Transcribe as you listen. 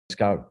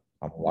go.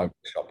 I'm all over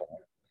the shop.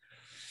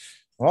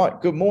 All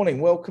right. Good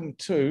morning. Welcome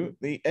to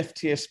the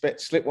FTS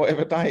Betslip,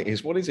 whatever day it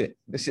is. What is it?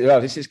 This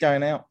is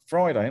going out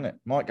Friday, isn't it?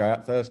 Might go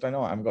out Thursday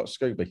night. I haven't got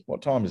Scooby.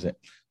 What time is it?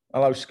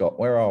 Hello, Scott.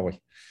 Where are we?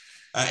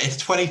 It's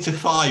 20 to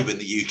 5 in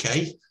the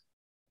UK.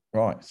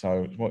 Right.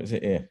 So what is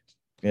it here?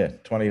 Yeah,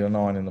 20 to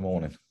 9 in the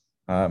morning.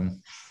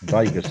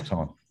 Vegas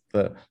time.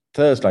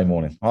 Thursday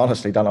morning. I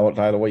honestly don't know what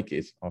day of the week it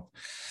is.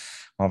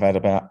 I've had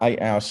about 8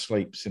 hours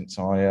sleep since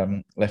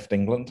I left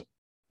England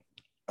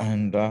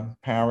and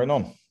powering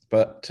on.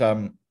 But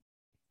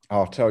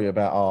I'll tell you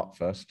about Art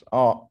first.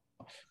 Art,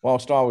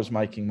 whilst I was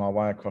making my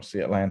way across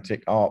the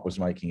Atlantic, Art was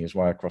making his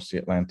way across the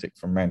Atlantic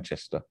from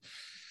Manchester.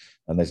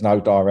 And there's no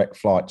direct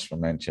flights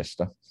from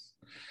Manchester.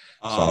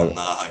 Oh,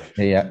 no.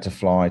 He had to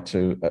fly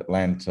to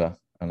Atlanta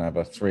and have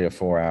a 3 or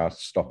 4 hour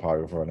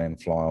stopover and then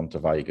fly on to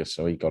Vegas.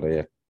 So he got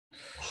here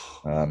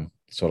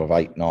sort of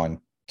 8, 9,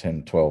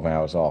 10, 12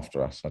 hours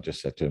after us. I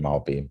just said to him,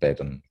 I'll be in bed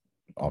and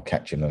I'll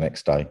catch him the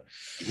next day.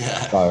 Yeah.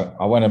 So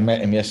I went and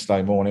met him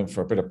yesterday morning for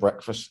a bit of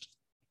breakfast.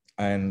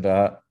 And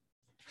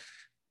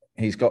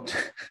he's got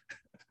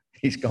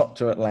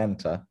to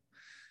Atlanta,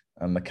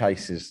 and the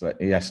cases that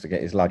he has to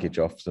get his luggage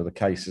off. So the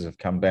cases have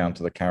come down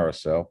to the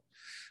carousel,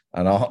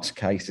 and Art's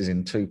case is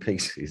in 2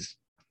 pieces.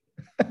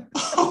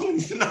 Oh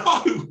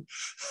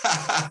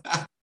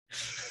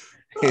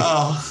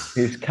no!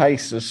 His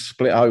case is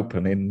split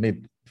open in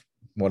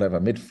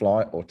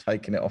mid-flight or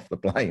taking it off the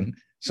plane.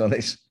 So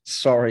this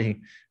sorry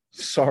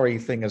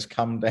thing has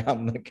come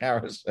down the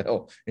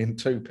carousel in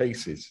 2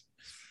 pieces.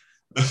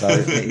 So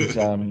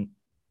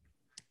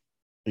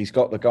he's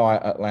got the guy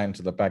at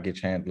Atlanta, the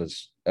baggage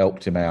handlers,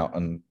 helped him out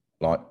and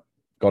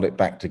got it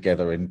back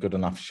together in good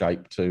enough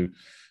shape to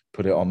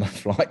put it on the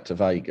flight to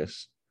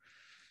Vegas.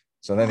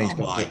 So then he's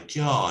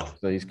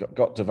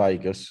got to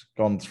Vegas,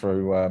 gone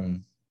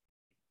through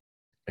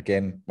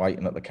again,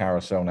 waiting at the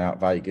carousel now at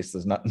Vegas.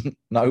 There's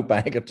no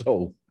bag at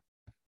all.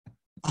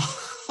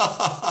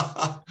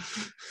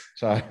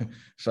 So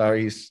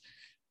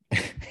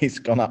he's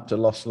gone up to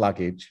lost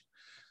luggage.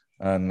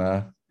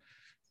 And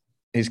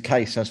his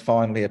case has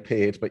finally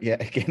appeared, but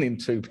yet again in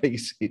 2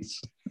 pieces.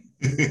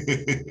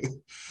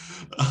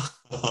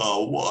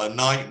 Oh, what a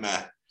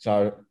nightmare.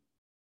 So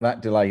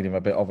that delayed him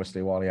a bit,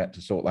 obviously, while he had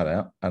to sort that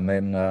out. And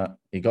then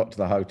he got to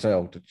the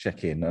hotel to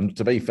check in. And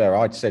to be fair,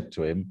 I'd said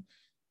to him,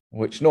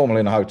 which normally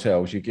in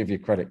hotels, you give your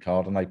credit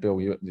card and they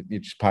bill you, you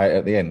just pay it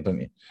at the end,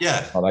 don't you?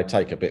 Yeah. Well, they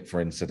take a bit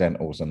for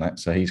incidentals and that.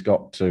 So he's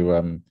got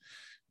to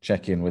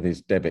check in with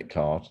his debit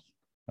card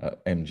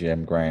at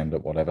MGM Grand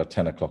at whatever,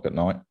 10 o'clock at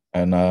night.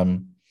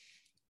 And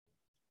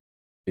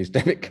his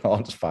debit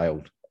card's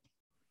failed.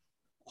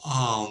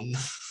 Oh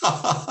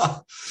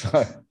no.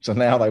 So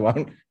now they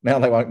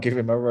won't give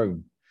him a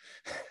room.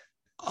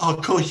 Oh,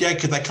 of course, yeah,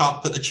 because they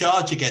can't put the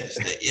charge against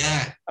it.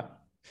 Yeah.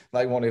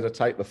 They wanted to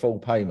take the full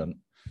payment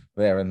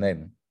there and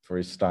then for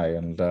his stay.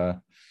 And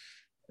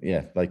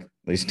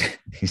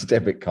his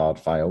debit card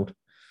failed.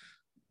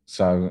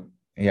 So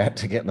he had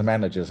to get the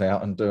managers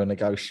out and do a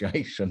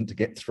negotiation to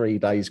get 3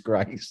 days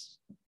grace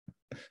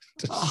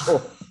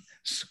to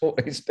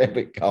sort his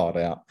debit card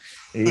out.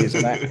 He is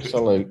an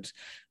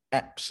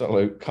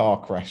absolute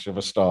car crash of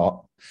a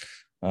start.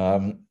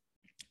 Then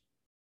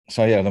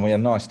we had a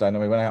nice day. And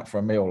then we went out for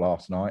a meal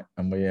last night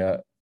and we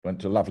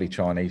went to a lovely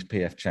Chinese,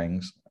 PF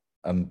Chang's.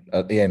 And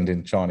at the end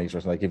in Chinese,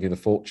 they give you the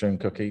fortune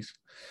cookies.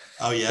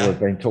 Oh, yeah. So we've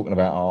been talking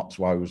about Art's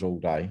woes all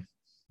day.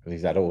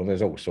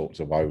 There's all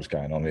sorts of woes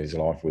going on in his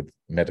life with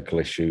medical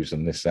issues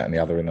and this, that, and the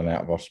other in and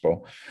out of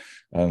hospital.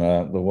 And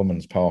the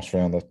woman's passed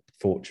around the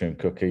fortune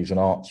cookies and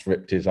Art's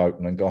ripped his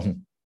open and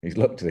gone. He's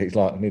looked at it. He's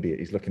like an idiot.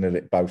 He's looking at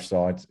it both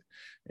sides.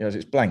 He goes,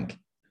 it's blank.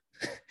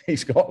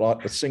 He's got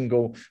the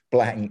single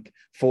blank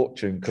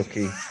fortune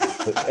cookie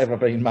that's ever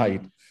been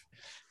made.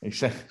 He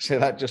said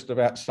that just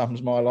about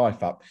sums my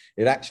life up.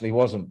 It actually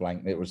wasn't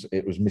blank. It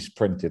was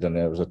misprinted and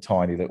there was a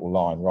tiny little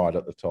line right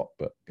at the top,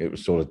 but it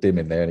was sort of dim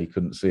in there and he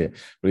couldn't see it.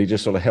 But he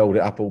just sort of held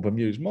it up all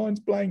bemused. Mine's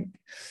blank.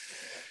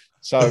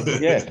 So,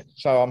 yeah.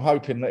 So I'm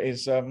hoping that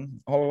his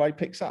holiday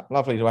picks up.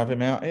 Lovely to have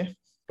him out here.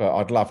 But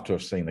I'd love to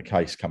have seen the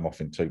case come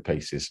off in 2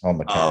 pieces on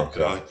the carousel. Oh,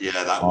 God.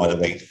 Yeah, that would have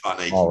been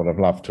funny. I would have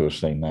loved to have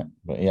seen that,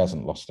 but he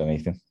hasn't lost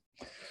anything.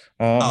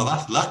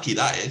 That's lucky,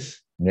 that is.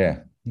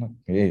 Yeah,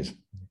 he is.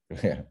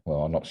 Yeah,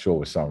 well, I'm not sure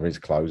with some of his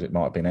clothes. It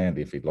might have been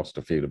handy if he'd lost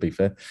a few, to be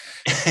fair.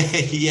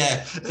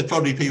 Yeah,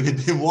 probably people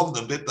didn't want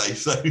them, did they?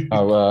 So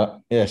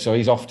so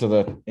he's off to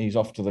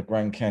the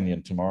Grand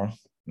Canyon tomorrow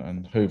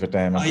and Hoover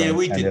Dam. And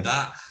we did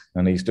that.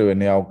 And he's doing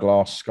the old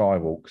glass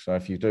skywalk. So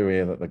if you do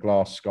hear that the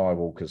glass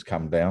skywalk has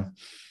come down,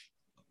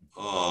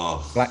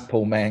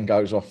 Blackpool man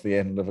goes off the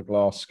end of a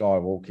glass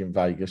skywalk in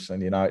Vegas,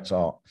 and you know it's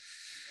Art.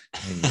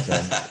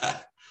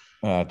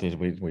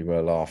 We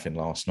were laughing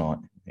last night.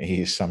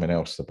 He is something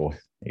else, the boy.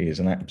 He is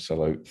an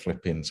absolute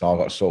flipping. So I've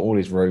got to sort all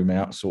his room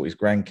out, sort his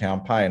grand cow.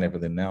 I'm paying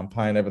everything now. I'm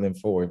paying everything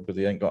for him because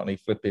he ain't got any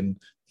flipping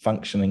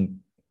functioning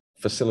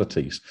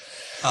facilities.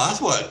 Oh, that's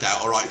worked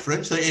out all right for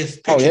him. So it is.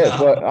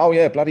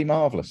 Bloody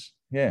marvellous.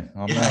 Yeah,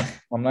 Yeah.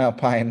 I'm now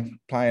paying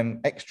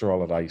extra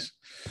holidays.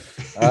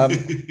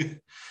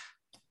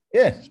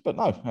 Yeah, but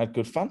no, I had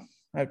good fun.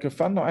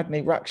 Not had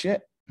any rucks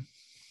yet.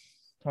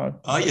 So,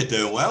 Oh, you're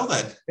doing well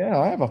then. yeah,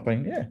 I have. I've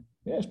been. Yeah,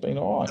 it's been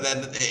all And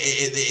right. then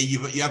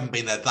you haven't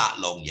been there that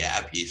long yet,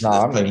 have you? So No, I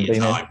there's haven't even plenty of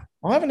been here. time.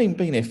 I haven't even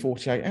been here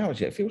 48 hours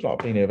yet. It feels like I've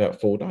been here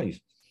about 4 days.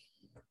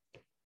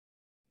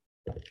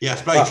 Yeah, I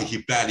suppose because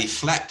you barely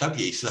slept, have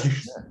you? So,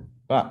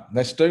 But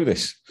let's do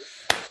this.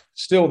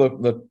 Still,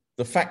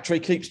 the factory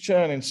keeps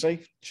churning. See,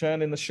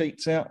 churning the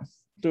sheets out,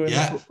 doing the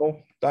yeah.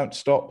 football. Don't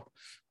stop.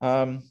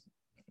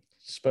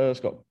 Spurs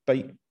got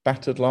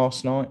battered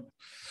last night.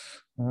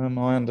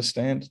 I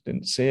understand.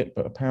 Didn't see it,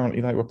 but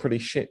apparently they were pretty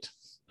shit.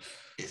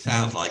 It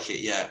sounds like it,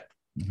 yeah.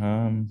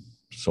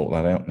 Sort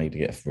that out.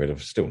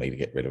 Still need to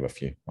get rid of a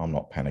few. I'm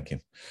not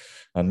panicking.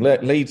 And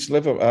Leeds,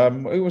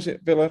 Liverpool. Who was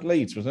it? Villa,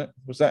 Leeds, was it?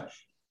 Was that?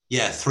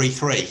 Yeah,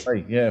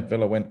 3-3. Yeah,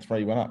 Villa went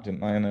 3-1 up,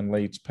 didn't they? And then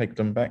Leeds pegged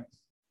them back.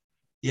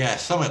 Yeah,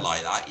 something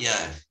like that,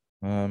 yeah.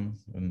 And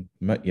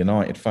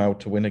United failed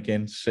to win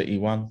again. City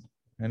won.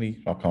 I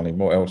can't even.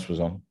 What else was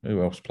on?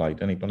 Who else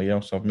played? Anybody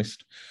else I've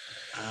missed?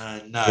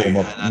 No, and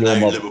I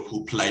know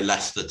Liverpool play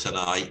Leicester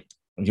tonight.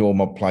 Your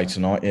mob play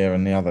tonight, yeah,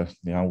 and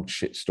the old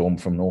shitstorm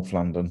from North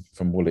London,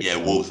 from Woolwich. Yeah,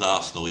 Wolves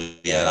Arsenal.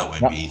 Yeah, that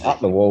won't be easy. Up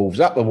the Wolves.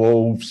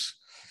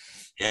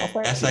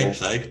 Yeah,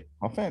 same.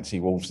 I fancy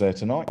Wolves there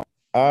tonight.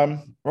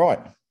 Right,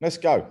 let's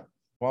go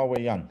while we're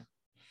young.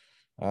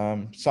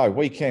 So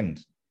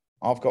weekend,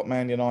 I've got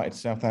Man United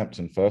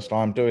Southampton first.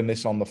 I'm doing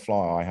this on the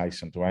fly, I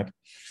hasten to add.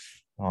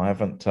 I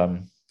haven't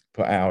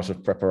put hours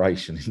of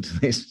preparation into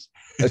this.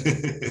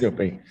 Should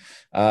be.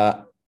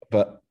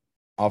 But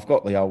I've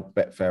got the old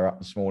Betfair up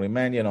this morning.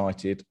 Man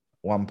United,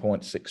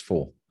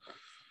 1.64.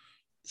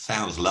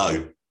 Sounds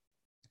low.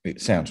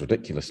 It sounds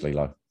ridiculously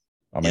low.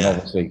 I mean,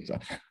 obviously,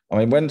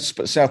 when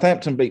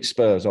Southampton beat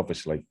Spurs,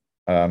 obviously,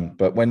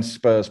 but when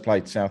Spurs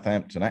played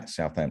Southampton at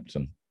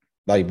Southampton,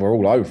 they were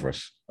all over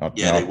us.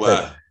 They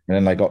were. And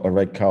then they got the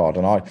red card.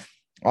 And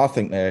I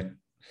think they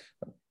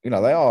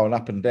are an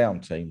up and down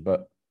team,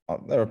 but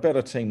they're a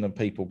better team than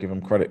people give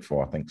them credit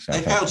for. I think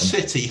they've held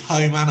City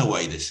home and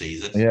away this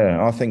season.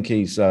 Yeah, I think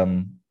he's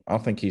a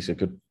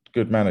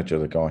good manager,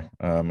 the guy.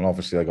 And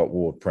obviously they got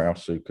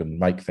Ward-Prowse who can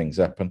make things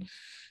happen.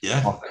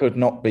 Yeah, I could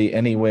not be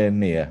anywhere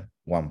near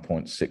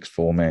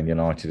 1.64 Man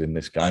United in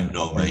this game.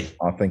 No, not me.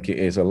 I think it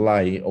is a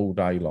lay all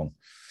day long.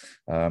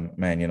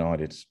 Man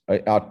United.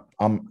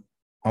 I'm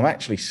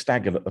actually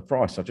staggered at the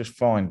price. I just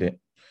find it.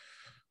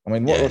 I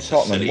mean, what was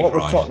Tottenham? What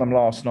was Tottenham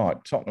last night?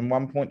 Tottenham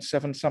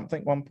 1.7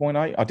 something,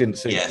 1.8. I didn't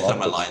see. Yeah,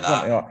 something like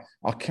that.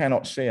 I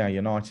cannot see how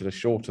United are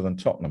shorter than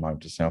Tottenham home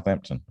to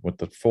Southampton with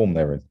the form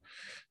they're in.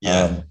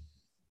 Yeah.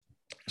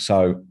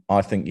 So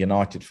I think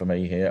United for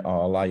me here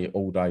are lay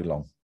all day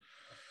long.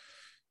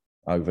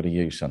 Over to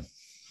you, son.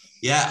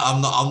 Yeah,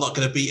 I'm not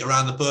going to beat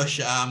around the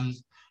bush.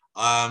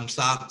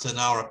 Southampton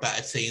are a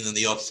better team than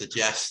the odds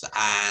suggest,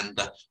 and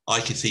I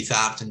can see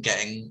Southampton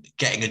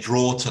getting a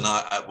draw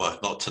tonight. Well,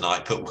 not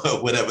tonight,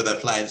 but whenever they're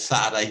playing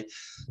Saturday.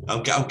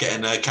 I'm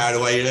getting carried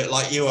away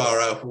like you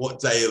are. What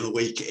day of the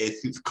week it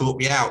is? It's caught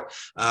me out.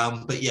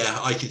 But yeah,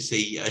 I can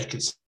see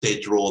a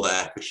draw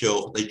there for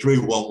sure. They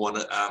drew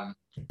 1-1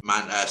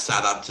 at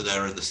Southampton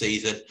there in the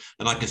season,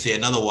 and I can see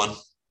another one.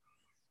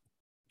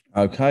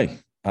 Okay.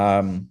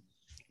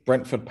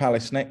 Brentford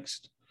Palace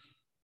next.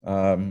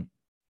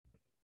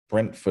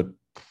 Brentford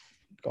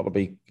got to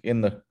be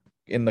in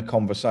the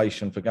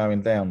conversation for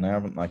going down now,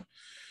 haven't they?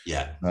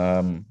 Yeah.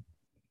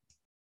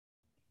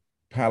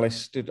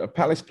 Palace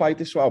played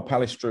this well.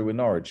 Palace drew with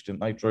Norwich,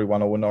 didn't they? Drew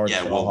 1-1 with Norwich.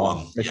 Yeah,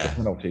 1-1. Missed a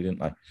penalty, didn't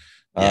they?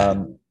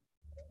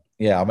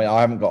 Yeah. I mean, I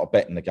haven't got a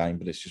bet in the game,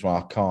 but it's just why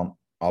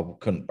I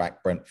couldn't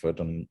back Brentford,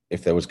 and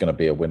if there was going to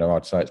be a winner,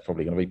 I'd say it's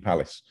probably going to be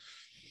Palace.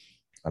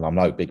 And I'm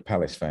no big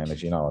Palace fan,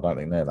 as you know. I don't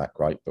think they're that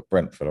great, but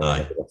Brentford are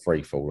a bit of a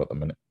free fall at the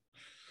minute.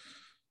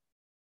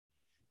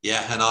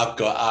 Yeah, and I've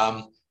got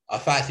I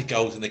fancy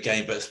goals in the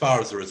game, but as far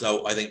as the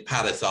result, I think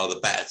Palace are the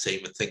better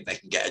team and think they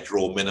can get a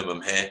draw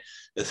minimum here.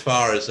 As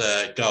far as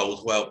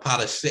goals, well,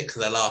 Palace 6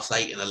 of their last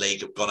 8 in the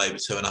league have gone over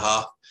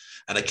 2.5,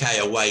 and okay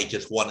away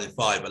just 1 in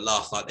 5. But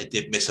last night they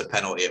did miss a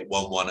penalty at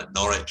 1-1 at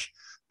Norwich.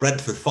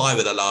 Brentford 5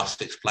 of the last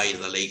 6 plays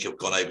in the league have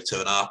gone over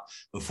 2.5,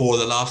 and 4 of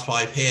the last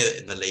 5 here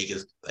in the league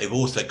they've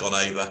also gone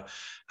over.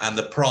 And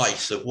the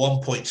price of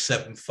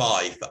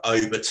 1.75 for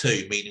over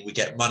 2, meaning we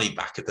get money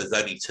back if there's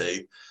only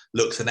 2,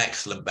 looks an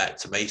excellent bet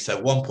to me.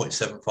 So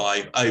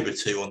 1.75 over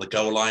 2 on the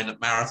goal line at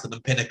Marathon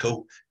and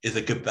Pinnacle is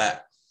a good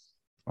bet.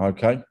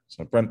 Okay,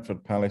 so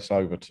Brentford Palace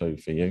over 2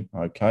 for you.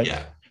 Okay.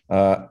 Yeah.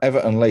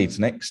 Everton Leeds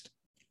next.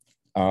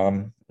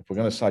 If we're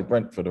going to say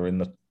Brentford are in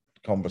the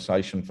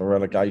conversation for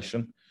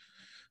relegation,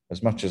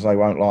 as much as they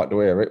won't like to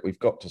hear it, we've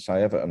got to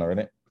say Everton are in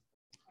it.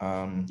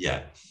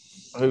 Yeah.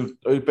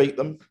 Who beat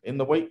them in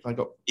the week? They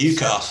got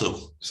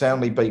Newcastle.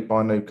 Soundly beat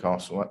by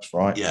Newcastle. That's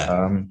right.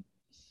 Yeah.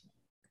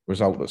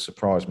 Result that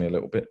surprised me a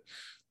little bit.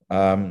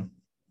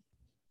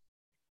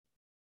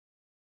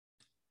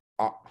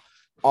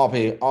 I'll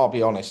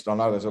be honest. I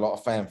know there's a lot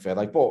of fanfare.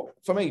 They bought,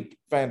 for me,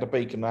 Van der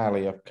Beek and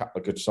Ali a couple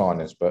of good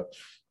signings, but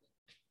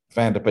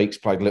Van der Beek's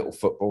played little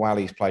football.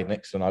 Ali's played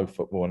next to no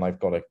football, and they've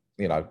got to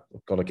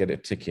get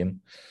it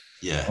ticking.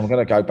 Yeah. I'm going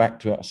to go back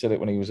to it. I said it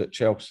when he was at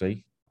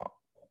Chelsea.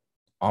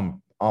 I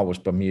was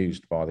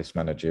bemused by this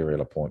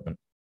managerial appointment.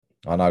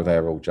 I know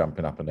they're all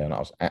jumping up and down. I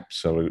was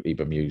absolutely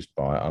bemused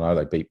by it. I know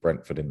they beat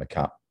Brentford in the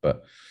cup,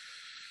 but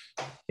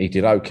he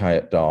did okay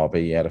at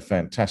Derby. He had a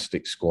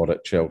fantastic squad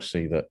at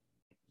Chelsea that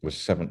was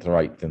 7th or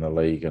 8th in the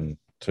league, and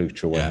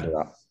Tuchel ended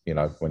up,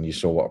 when you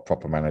saw what a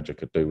proper manager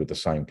could do with the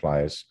same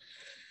players.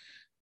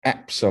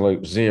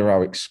 Absolute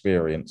zero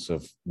experience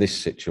of this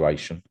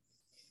situation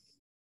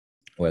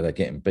where they're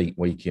getting beat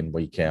week in,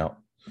 week out.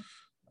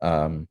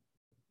 I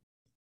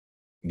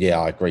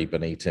agree.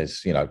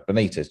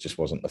 Benitez just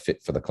wasn't the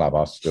fit for the club.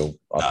 I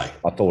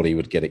thought he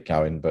would get it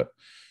going, but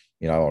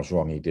I was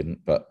wrong. He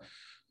didn't. But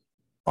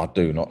I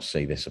do not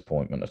see this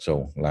appointment at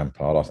all,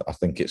 Lampard. I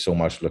think it's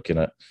almost looking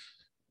at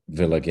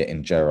Villa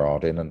getting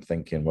Gerrard in and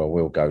thinking, well,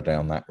 we'll go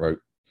down that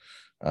route.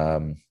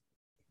 I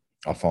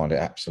find it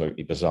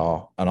absolutely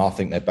bizarre, and I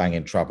think they're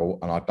banging trouble.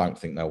 And I don't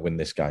think they'll win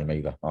this game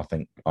either. I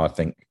think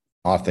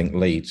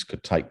Leeds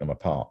could take them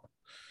apart.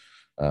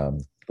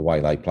 The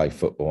way they play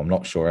football, I'm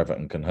not sure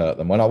Everton can hurt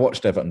them. When I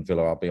watched Everton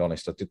Villa, I'll be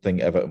honest, I did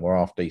think Everton were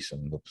half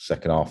decent in the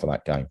second half of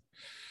that game.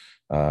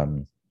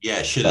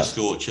 Should have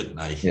scored, shouldn't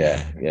they?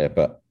 Yeah,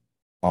 but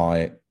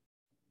I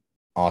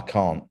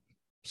can't,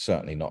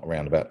 certainly not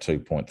around about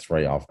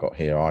 2.3 I've got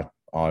here.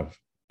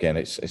 Again,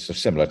 it's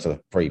similar to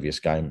the previous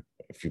game.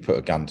 If you put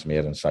a gun to me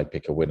head and say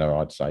pick a winner,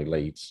 I'd say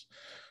Leeds.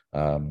 They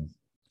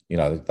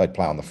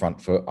play on the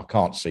front foot. I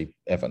can't see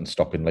Everton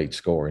stopping Leeds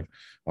scoring.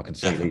 I can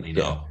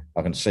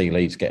see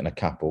Leeds getting a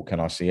couple. Can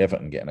I see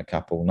Everton getting a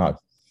couple? No.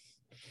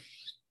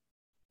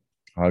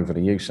 Over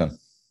to you, son.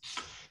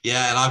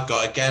 Yeah, and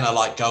I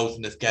like goals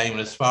in this game.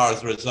 And as far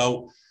as the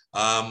result,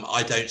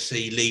 I don't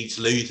see Leeds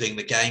losing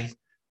the game.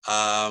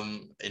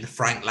 In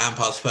Frank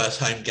Lampard's first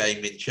home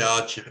game in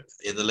charge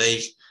in the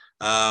league,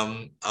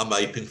 I'm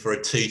hoping for a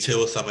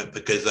 2-2 or something,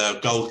 because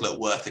goals look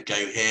worth a go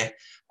here.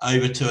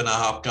 Over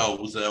 2.5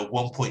 goals,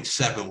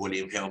 1.7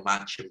 William Hill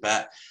match and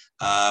bet.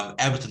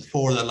 Everton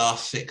 4 of the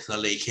last 6 in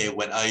the league here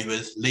went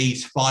overs.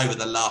 Leeds 5 of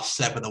the last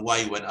 7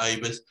 away went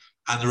overs.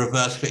 And the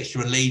reverse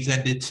fixture in Leeds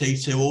ended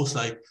 2-2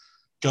 also.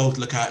 Goals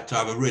look out to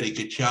have a really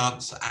good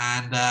chance.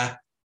 And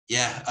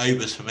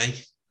overs for me.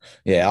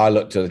 Yeah, I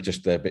looked at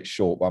just a bit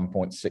short,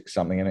 1.6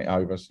 something in it,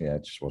 overs. Yeah,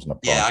 it just wasn't a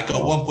price. Yeah, I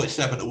got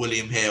 1.7 at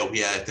William Hill.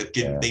 Yeah,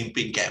 they've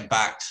been getting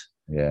backed.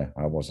 Yeah,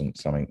 I wasn't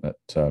something that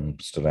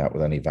stood out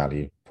with any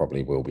value.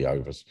 Probably will be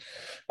overs.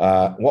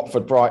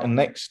 Watford Brighton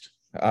next.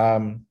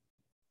 Again,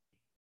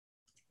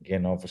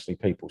 obviously,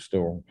 people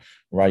still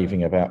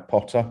raving about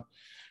Potter.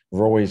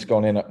 Roy's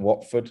gone in at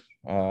Watford.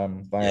 They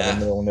had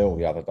a 0-0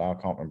 the other day. I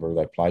can't remember who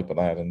they played, but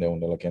they had a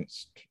 0-0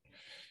 against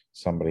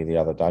somebody the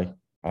other day.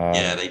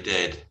 They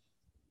did.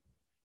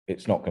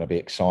 It's not going to be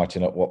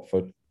exciting at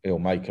Watford. He'll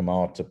make them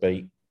hard to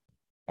beat.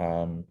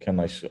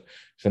 It's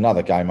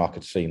another game I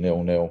could see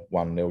 0-0,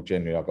 1-0.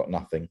 Generally, I've got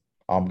nothing.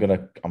 I'm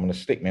gonna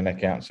stick my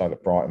neck out and say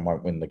that Brighton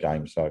won't win the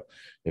game. So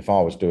if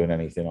I was doing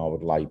anything, I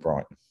would lay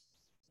Brighton.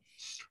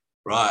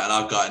 Right, and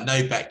I've got a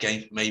no bet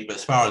game for me, but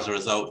as far as the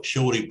result,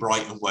 surely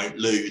Brighton won't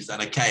lose. And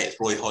okay, it's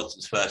Roy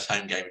Hodgson's first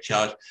home game in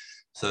charge,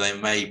 so they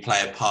may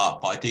play a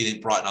part, but I do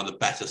think Brighton are the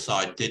better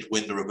side, did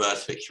win the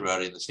reverse fixture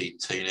early in the season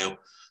 2-0,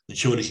 and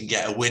surely can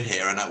get a win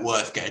here, and at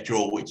worst get a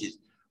draw,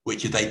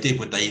 which they did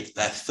when their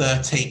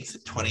 13th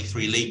in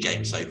 23 league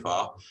games so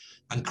far.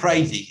 And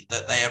crazy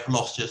that they have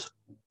lost just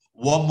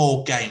one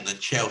more game than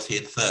Chelsea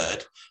in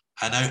third,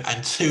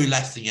 and 2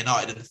 less than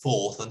United in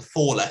fourth, and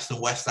 4 less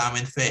than West Ham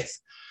in fifth.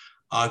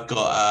 I've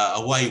got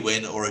a away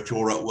win or a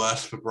draw at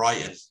worst for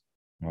Brighton.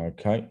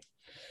 Okay.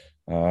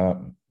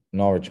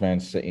 Norwich, Man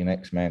City,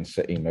 next Man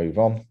City, move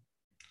on.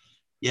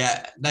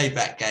 Yeah, no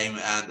bet game,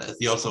 and as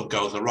the odds on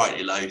goals are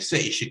rightly low,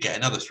 City should get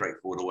another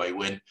straightforward away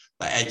win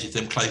that edges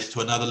them close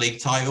to another league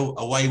title,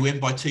 away win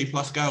by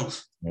 2+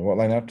 goals. What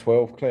are they now?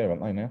 12 clear,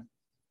 aren't they now?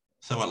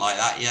 Something like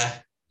that, yeah.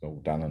 It's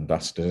all done and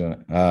dusted, isn't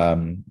it?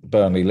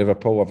 Burnley,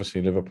 Liverpool,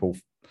 obviously Liverpool,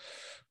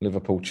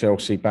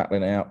 Chelsea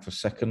battling it out for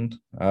second.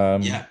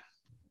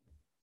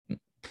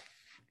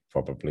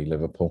 Probably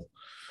Liverpool.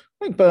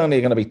 I think Burnley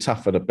are going to be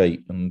tougher to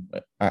beat and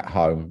at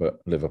home,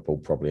 but Liverpool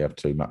probably have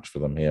too much for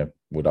them here.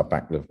 Would I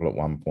back Liverpool at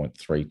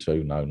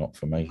 1.32? No, not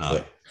for me.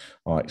 No.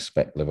 But I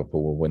expect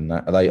Liverpool will win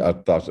that. I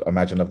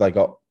imagine, have they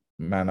got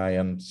Mane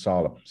and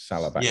Salah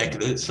back?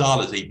 Yeah,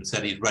 Salah's even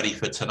said he's ready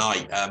for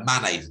tonight.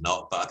 Mane's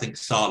not, but I think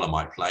Salah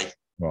might play.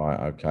 Right,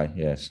 okay.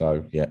 Yeah,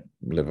 so,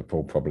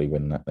 Liverpool probably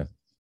win that then.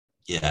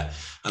 Yeah,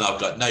 and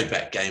I've got no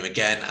bet game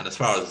again. And as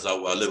far as the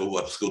result, Liverpool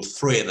have scored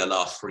 3 in their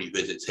last 3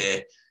 visits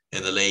here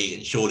in the league,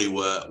 and surely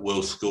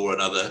will score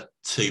another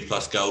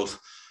 2+ goals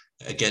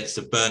against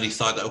the Burnley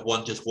side that have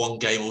won just 1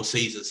 game all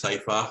season so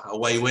far.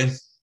 Away win.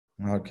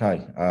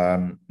 Okay.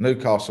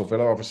 Newcastle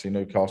Villa, obviously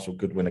Newcastle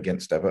good win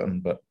against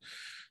Everton, but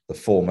the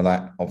form of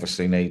that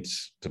obviously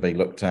needs to be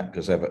looked at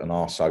because Everton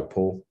are so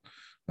poor.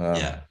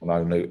 Yeah.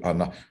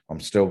 I'm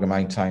still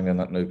maintaining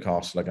that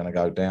Newcastle are going to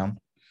go down.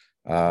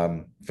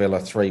 Villa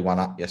 3-1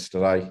 up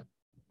yesterday.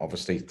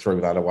 Obviously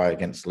threw that away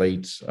against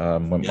Leeds.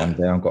 Went 1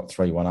 down, got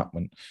 3-1 up,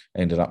 and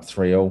ended up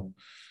 3-3.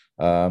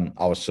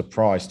 I was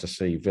surprised to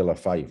see Villa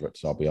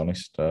favourites, I'll be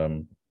honest.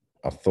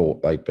 I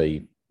thought they'd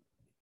be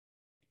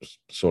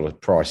sort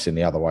of pricing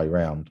the other way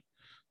round.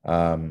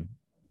 I'm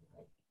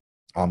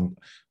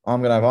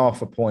going to have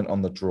half a point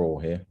on the draw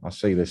here. I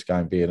see this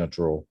game being a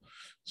draw.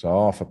 So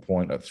half a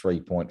point at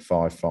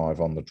 3.55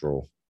 on the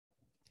draw.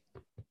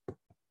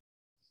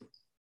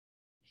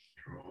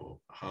 Draw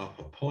half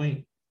a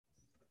point.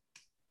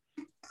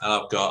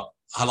 And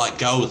I like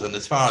goals. And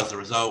as far as the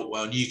result,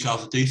 well,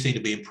 Newcastle do seem to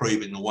be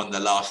improving and won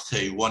their last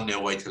two, 1-0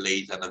 away to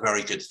Leeds and a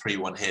very good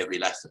 3-1 here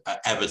v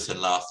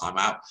Everton last time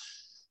out.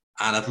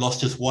 And have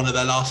lost just one of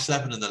their last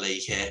 7 in the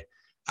league here.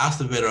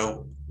 Aston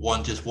Villa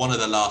won just one of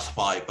their last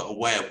 5, but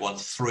away have won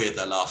 3 of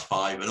their last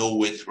 5, and all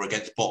wins were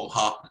against bottom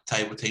half of the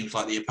table teams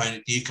like the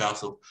opponent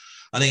Newcastle.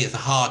 I think it's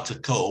hard to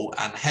call,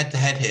 and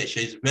head-to-head here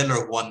shows Villa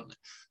have won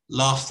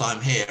last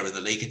time here in the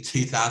league in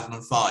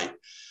 2005.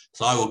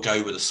 So I will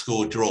go with a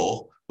score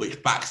draw,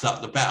 which backs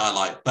up the bet I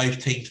like. Both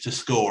teams to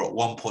score at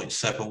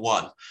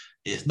 1.71.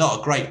 It's not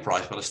a great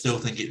price, but I still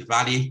think it's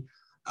value.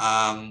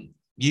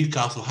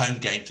 Newcastle home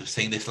games have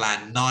seen this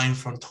land 9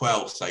 from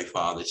 12 so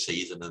far this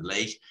season in the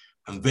league.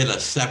 And Villa,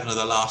 7 of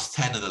the last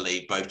 10 in the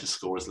league, both to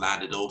score has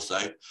landed also.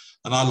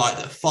 And I like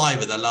that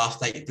 5 of the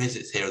last 8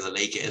 visits here in the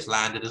league, it has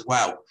landed as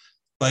well.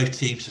 Both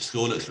teams to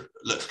score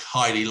looks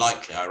highly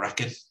likely, I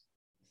reckon.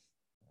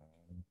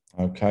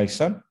 Okay,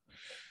 so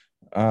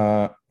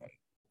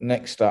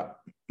next up,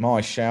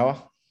 my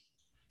shower.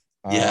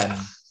 Yeah.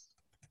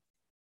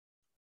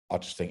 I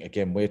just think,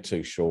 again, we're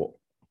too short.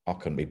 I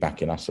couldn't be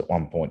backing us at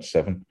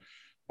 1.7.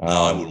 No,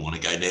 I wouldn't want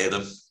to go near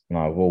them.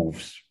 No,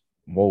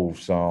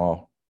 Wolves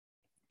are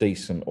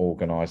decent,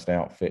 organised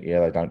outfit.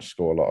 Yeah, they don't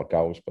score a lot of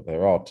goals, but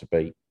they're hard to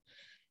beat.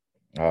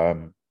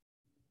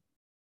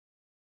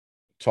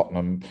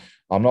 Tottenham,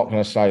 I'm not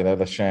going to say they're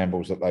the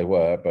shambles that they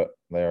were, but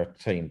they're a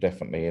team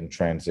definitely in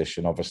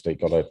transition. Obviously,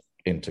 got to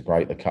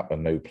integrate a couple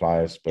of new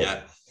players.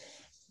 But,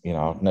 you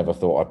know, I've never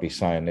thought I'd be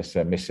saying this.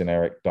 They're missing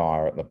Eric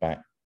Dyer at the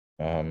back.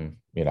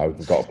 You know,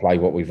 we've got to play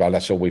what we've got.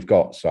 That's all we've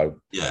got. So,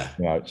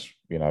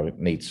 it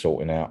needs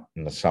sorting out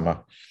in the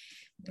summer.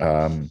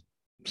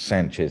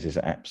 Sanchez is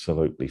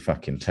absolutely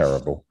fucking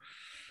terrible.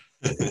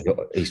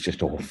 He's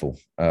just awful.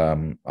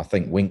 I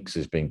think Winks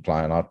has been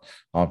playing.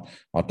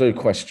 I do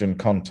question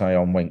Conte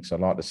on Winks. I'd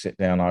like to sit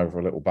down over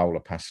a little bowl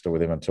of pasta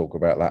with him and talk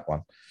about that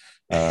one.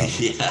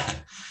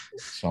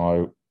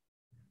 So,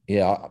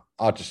 yeah,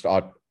 I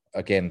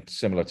again,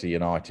 similar to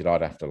United,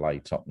 I'd have to lay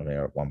Tottenham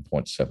here at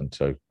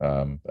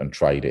 1.72 and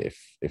trade it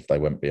if they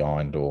went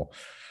behind or,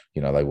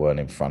 you know, they weren't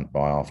in front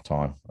by half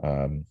time.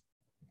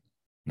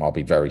 I'll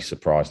be very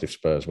surprised if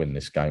Spurs win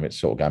this game. It's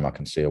the sort of game I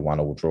can see a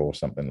 1-1 draw or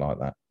something like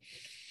that.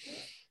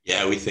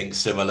 Yeah, we think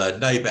similar.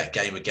 No bet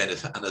game again.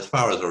 And as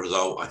far as a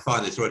result, I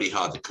find it's really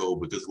hard to call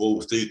because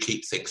Wolves do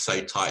keep things so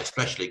tight,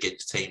 especially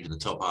against teams in the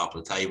top half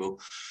of the table.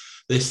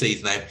 This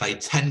season, they've played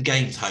 10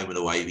 games home and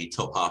away, the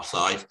top half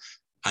side,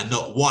 and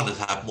not one has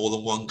had more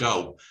than 1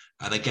 goal.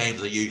 And the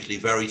games are usually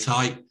very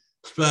tight.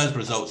 Spurs'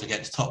 results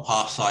against top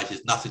half sides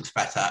is nothing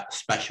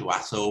special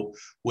at all,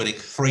 winning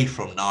 3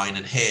 from 9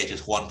 and here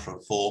just 1 from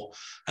 4.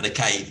 And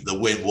okay, the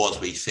win was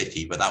v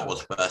City, but that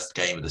was first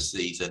game of the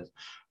season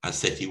and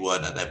City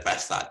weren't at their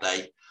best that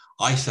day.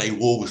 I say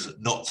Wolves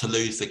not to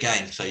lose the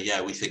game. So,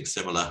 yeah, we think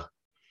similar.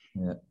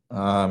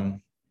 Yeah.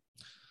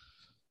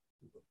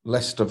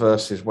 Leicester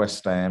versus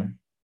West Ham.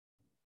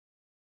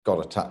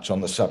 Got to touch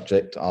on the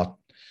subject. I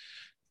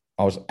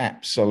was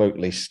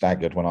absolutely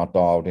staggered when I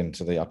dialed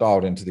into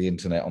the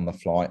internet on the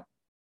flight.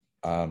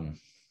 Did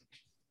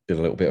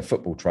a little bit of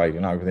football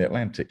trading over the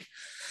Atlantic.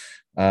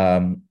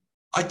 I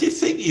did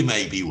think you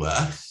maybe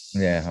were.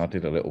 Yeah, I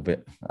did a little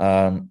bit.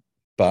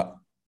 But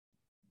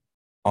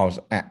I was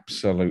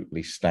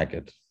absolutely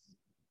staggered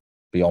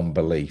beyond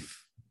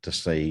belief to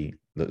see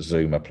that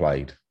Zuma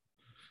played.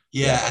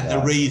 Yeah, and the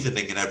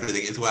reasoning and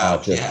everything as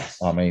well.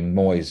 I mean,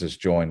 Moyes has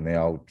joined the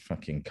old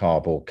fucking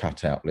cardboard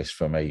cutout list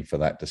for me for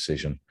that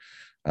decision.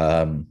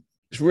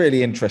 It's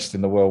really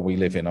interesting the world we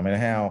live in. I mean,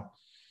 how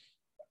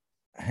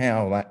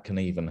that can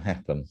even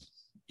happen.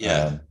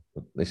 Yeah.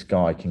 This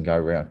guy can go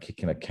around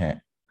kicking a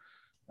cat.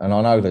 And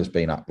I know there's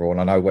been uproar,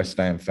 and I know West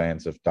Ham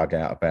fans have dug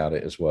out about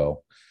it as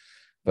well.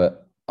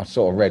 But I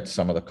sort of read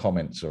some of the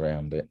comments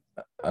around it.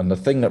 And the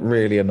thing that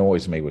really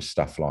annoys me with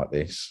stuff like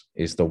this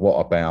is the what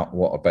about,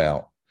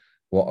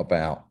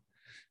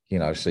 you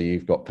know, so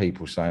you've got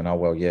people saying, oh,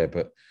 well, yeah,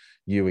 but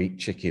you eat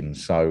chicken,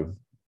 so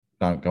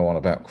don't go on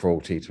about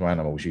cruelty to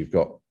animals. You've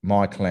got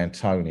Michael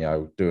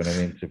Antonio doing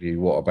an interview,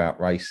 what about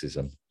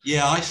racism?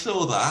 Yeah, I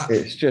saw that.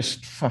 It's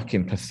just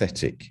fucking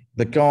pathetic.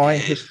 The guy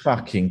has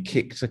fucking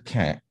kicked a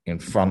cat in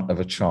front of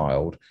a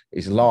child,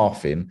 is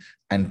laughing,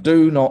 and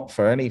do not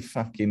for any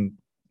fucking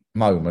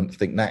moment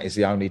think that is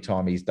the only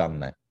time he's done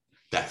that.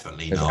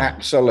 Definitely There's not.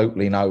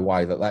 absolutely no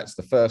way that that's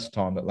the first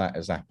time that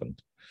has happened.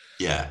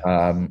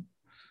 Yeah.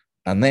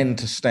 And then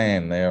to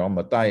stand there on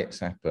the day it's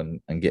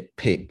happened and get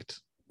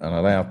picked and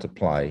allowed to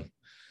play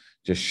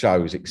just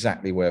shows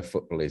exactly where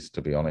football is,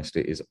 to be honest.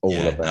 It is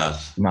all about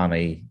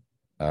money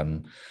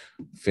and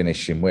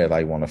finishing where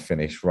they want to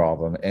finish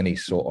rather than any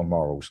sort of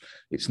morals.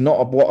 It's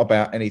not what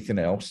about anything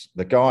else.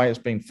 The guy has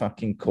been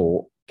fucking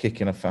caught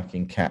kicking a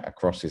fucking cat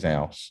across his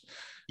house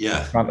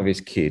in front of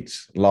his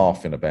kids,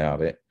 laughing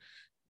about it.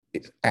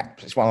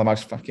 It's one of the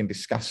most fucking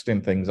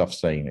disgusting things I've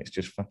seen. It's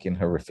just fucking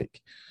horrific.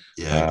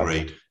 Yeah,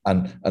 agreed.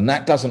 And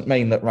that doesn't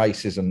mean that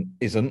racism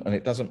isn't, and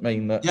it doesn't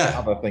mean that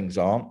other things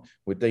aren't.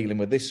 We're dealing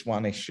with this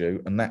one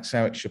issue, and that's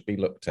how it should be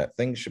looked at.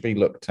 Things should be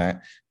looked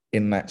at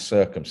in that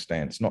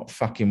circumstance, not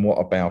fucking what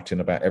about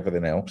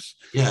everything else.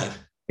 Yeah.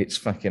 It's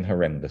fucking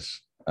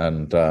horrendous.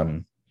 And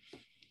I'm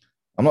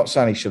not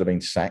saying he should have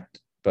been sacked,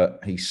 but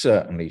he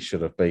certainly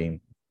should have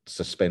been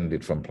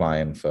suspended from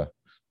playing for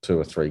 2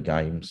 or 3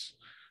 games.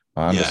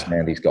 I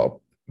understand he's got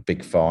a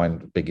big fine,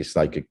 the biggest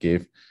they could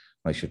give.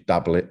 They should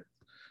double it.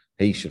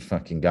 He should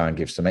fucking go and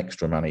give some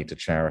extra money to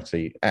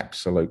charity.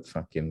 Absolute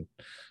fucking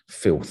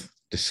filth.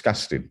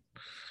 Disgusting.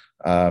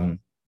 And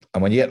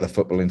when you get the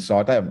football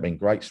inside, they haven't been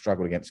great.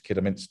 Struggled against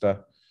Kidderminster.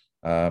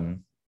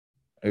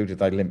 Who did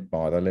they limp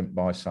by? They limped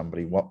by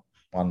somebody.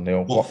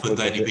 1-0. Watford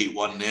they only beat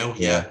 1-0.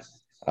 Yeah.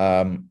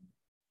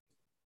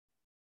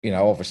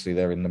 Obviously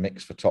they're in the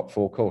mix for top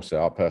 4 course.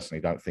 I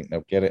personally don't think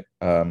they'll get it.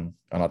 And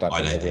I don't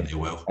think they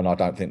will. And I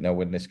don't think they'll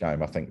win this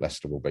game. I think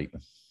Leicester will beat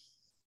them.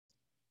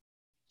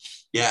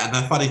 Yeah, and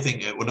the funny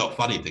thing, well, not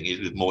funny thing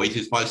is with Moyes,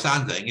 is by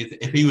sounding, is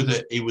if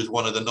he was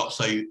one of the not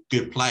so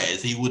good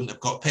players, he wouldn't have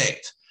got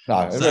picked.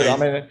 No, so, really, I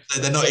mean,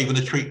 so they're not even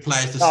going to treat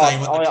players the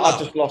same. I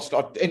just lost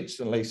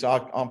instantly. So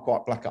I'm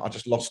quite black. I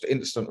just lost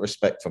instant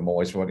respect for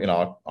Moyes. When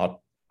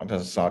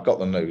I got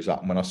the news up,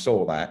 and when I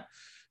saw that,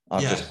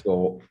 I just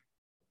thought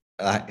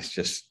that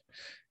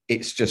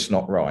it's just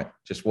not right.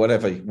 Just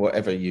whatever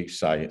you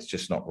say, it's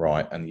just not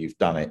right, and you've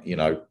done it.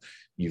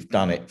 You've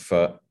done it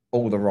for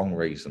all the wrong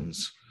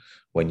reasons.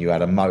 When you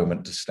had a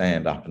moment to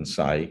stand up and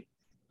say,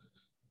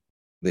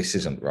 "This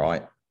isn't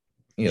right,"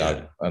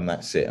 and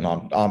that's it. And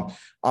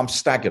I'm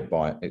staggered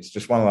by it. It's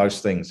just one of those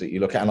things that you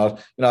look at, and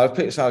if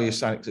people say, "You're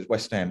saying it's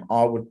West Ham,"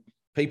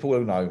 people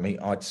who know me,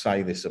 I'd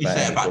say this about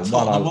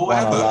Tottenham. One,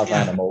 I love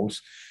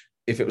animals.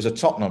 If it was a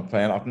Tottenham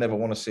fan, I'd never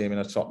want to see him in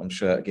a Tottenham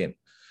shirt again.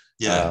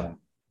 Yeah.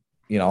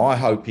 I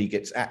hope he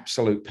gets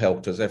absolute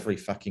pelters every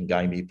fucking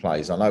game he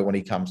plays. I know when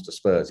he comes to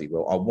Spurs, he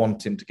will. I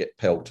want him to get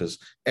pelters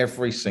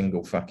every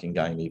single fucking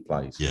game he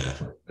plays. Yeah.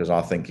 Because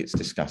I think it's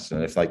disgusting.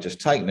 And if they just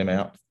taken him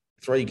out,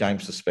 3 game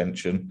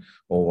suspension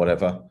or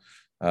whatever,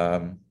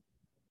 I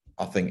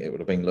think it would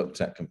have been looked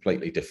at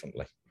completely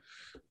differently.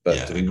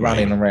 But to be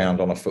running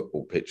around on a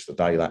football pitch the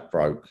day that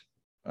broke,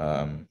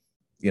 and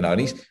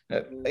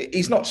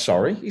he's not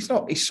sorry. He's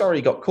sorry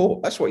he got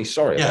caught. That's what he's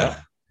sorry about.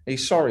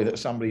 He's sorry that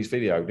somebody's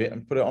videoed it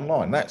and put it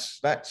online.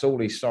 That's all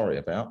he's sorry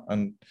about.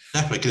 And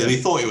definitely, because if he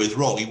thought it was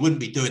wrong, he wouldn't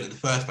be doing it in the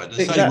first place.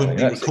 He wouldn't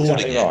be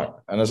recording it. Right.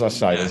 And as I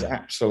say, there's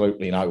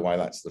absolutely no way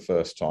that's the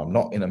first time.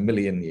 Not in a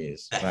million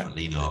years.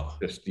 Definitely not.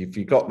 Just if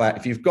you've got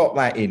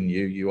that in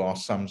you, you are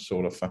some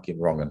sort of fucking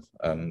wrong.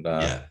 And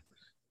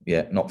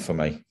not for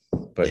me.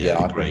 But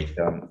I think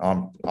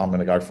I'm going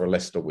to go for a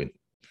Leicester win.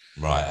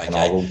 Right, okay. And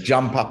I will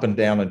jump up and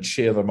down and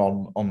cheer them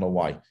on the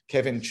way.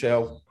 Kevin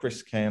Chell,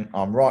 Chris Can,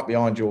 I'm right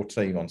behind your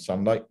team on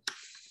Sunday.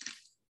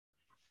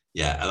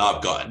 Yeah, and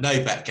I've got a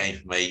no bet game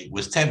for me.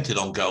 Was tempted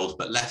on goals,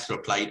 but Leicester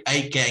played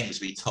 8 games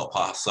to be top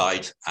half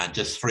side and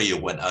just 3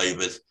 went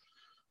overs.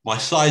 My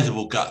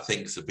sizable gut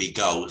thinks to be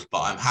goals,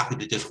 but I'm happy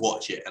to just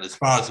watch it. And as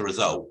far as the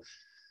result,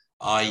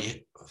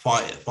 I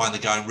find the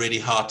game really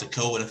hard to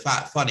call. And in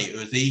fact, funny, it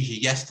was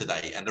easy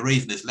yesterday. And the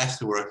reason is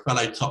Leicester were a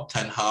fellow top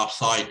 10 half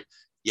side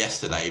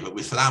yesterday, but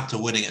with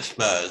Southampton winning at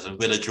Spurs and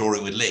Villa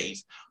drawing with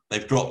Leeds,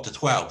 they've dropped to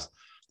 12th.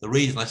 The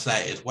reason I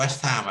say it is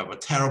West Ham have a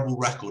terrible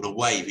record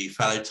away v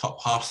fellow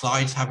top half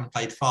sides, having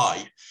played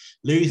 5,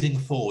 losing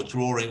 4,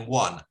 drawing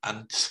 1,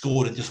 and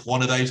scored in just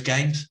one of those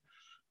games.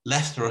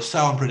 Leicester are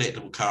so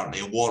unpredictable currently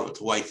and walloped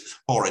away to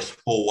Forest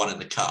 4-1 in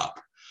the Cup.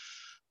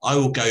 I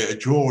will go a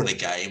draw in a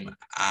game,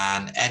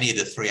 and any of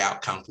the 3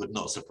 outcomes would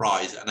not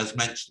surprise. And as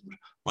mentioned,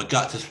 my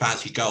gut just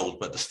fancy goals,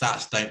 but the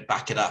stats don't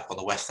back it up on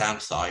the West Ham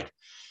side.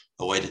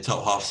 Away to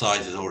top half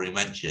sides, as already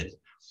mentioned.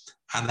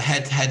 And the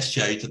head-to-head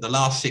showed that the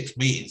last 6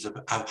 meetings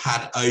have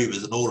had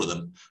overs in all of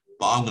them.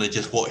 But I'm going to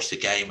just watch the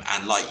game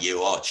and, like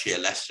you, I'll cheer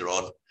Leicester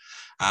on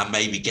and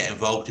maybe get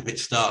involved if it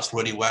starts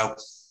really well.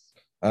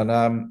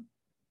 And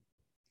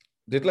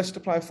did Leicester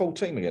play a full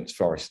team against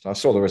Forest? I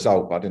saw the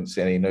result, but I didn't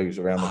see any news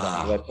around the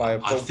game. Did they play a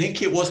full? I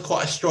think it was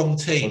quite a strong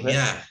team,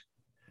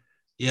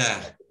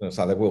 yeah.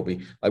 So they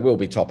will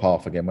be top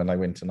half again when they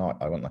win tonight,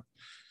 though, won't they?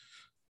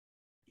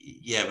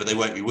 Yeah, but they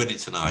won't be winning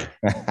tonight.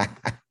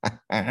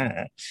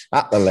 At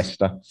the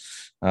Leicester.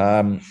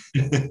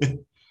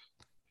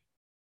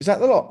 Is that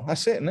the lot?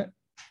 That's it, isn't it?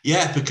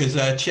 Yeah, because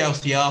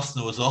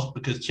Chelsea-Arsenal was off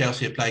because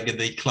Chelsea are playing in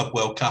the Club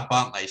World Cup,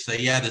 aren't they? So,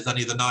 there's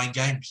only the 9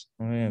 games.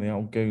 Oh, yeah, the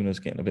old Gooners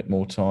getting a bit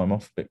more time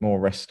off, a bit more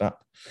rest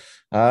up.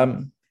 Right,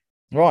 and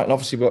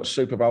obviously we've got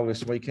Super Bowl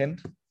this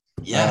weekend.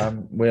 Yeah.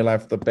 We'll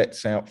have the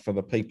bets out for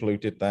the people who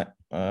did that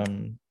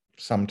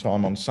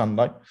sometime on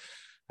Sunday.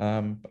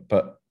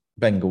 But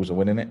Bengals are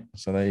winning it.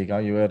 So there you go.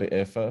 You heard it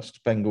here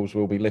first. Bengals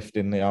will be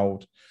lifting the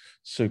old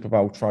Super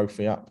Bowl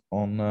trophy up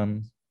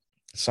on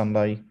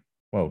Sunday,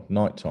 well,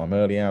 night time,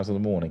 early hours of the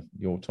morning,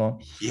 your time.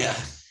 Yeah.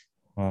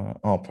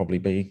 I'll probably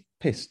be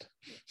pissed.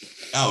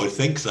 I would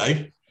think so.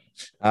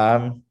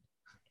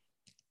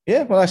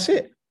 Yeah, well, that's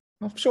it.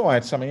 I'm sure I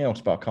had something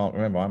else, but I can't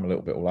remember. I'm a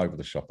little bit all over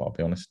the shop, I'll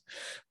be honest.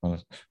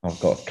 I've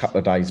got a couple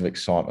of days of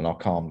excitement. I'll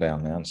calm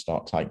down now and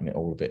start taking it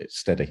all a bit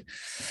steady.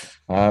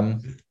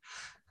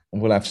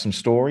 We'll have some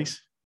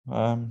stories.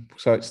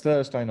 So it's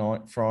Thursday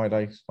night,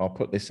 Friday. I'll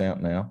put this out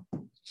now.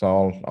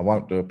 So I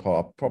won't do a pod.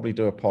 I'll probably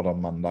do a pod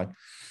on Monday.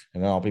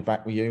 And then I'll be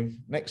back with you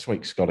next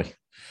week, Scotty.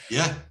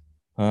 Yeah.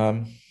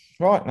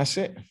 Right, that's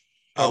it.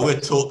 We'll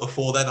talk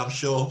before then, I'm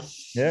sure.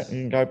 Yeah,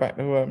 you can go back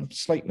to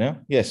sleep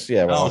now. Yes,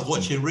 yeah. Well, I was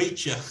watching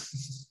Reacher.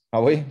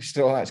 Are we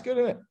still? That's good,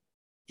 isn't it?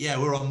 Yeah,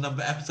 we're on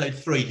episode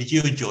 3. Did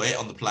you enjoy it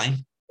on the plane?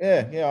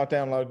 Yeah, I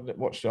downloaded it,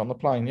 watched it on the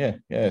plane. Yeah,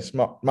 it's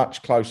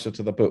much closer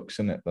to the books,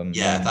 isn't it? Than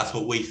that's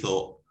what we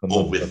thought,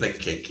 or we're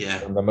thinking. Yeah,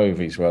 than the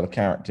movies were. The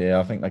character,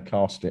 I think they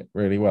cast it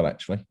really well,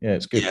 actually. Yeah,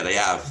 it's good. Yeah, they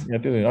have. Yeah,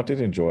 I did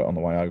enjoy it on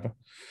the way over.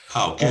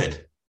 Oh,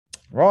 good.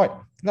 Right,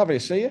 lovely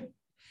to see you.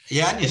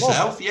 Yeah, and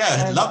yourself.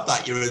 Yeah, love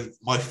that. You're in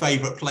my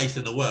favourite place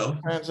in the world.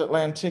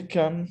 Transatlantic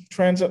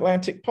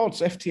pods.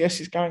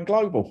 FTS is going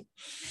global.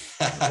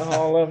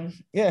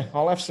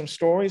 I'll have some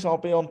stories. I'll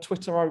be on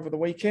Twitter over the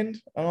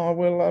weekend, and I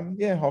will.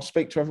 I'll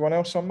speak to everyone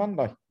else on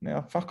Monday.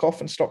 Now, fuck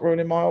off and stop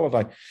ruining my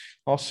holiday.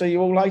 I'll see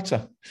you all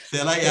later. See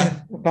you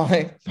later.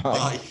 Bye.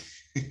 Bye.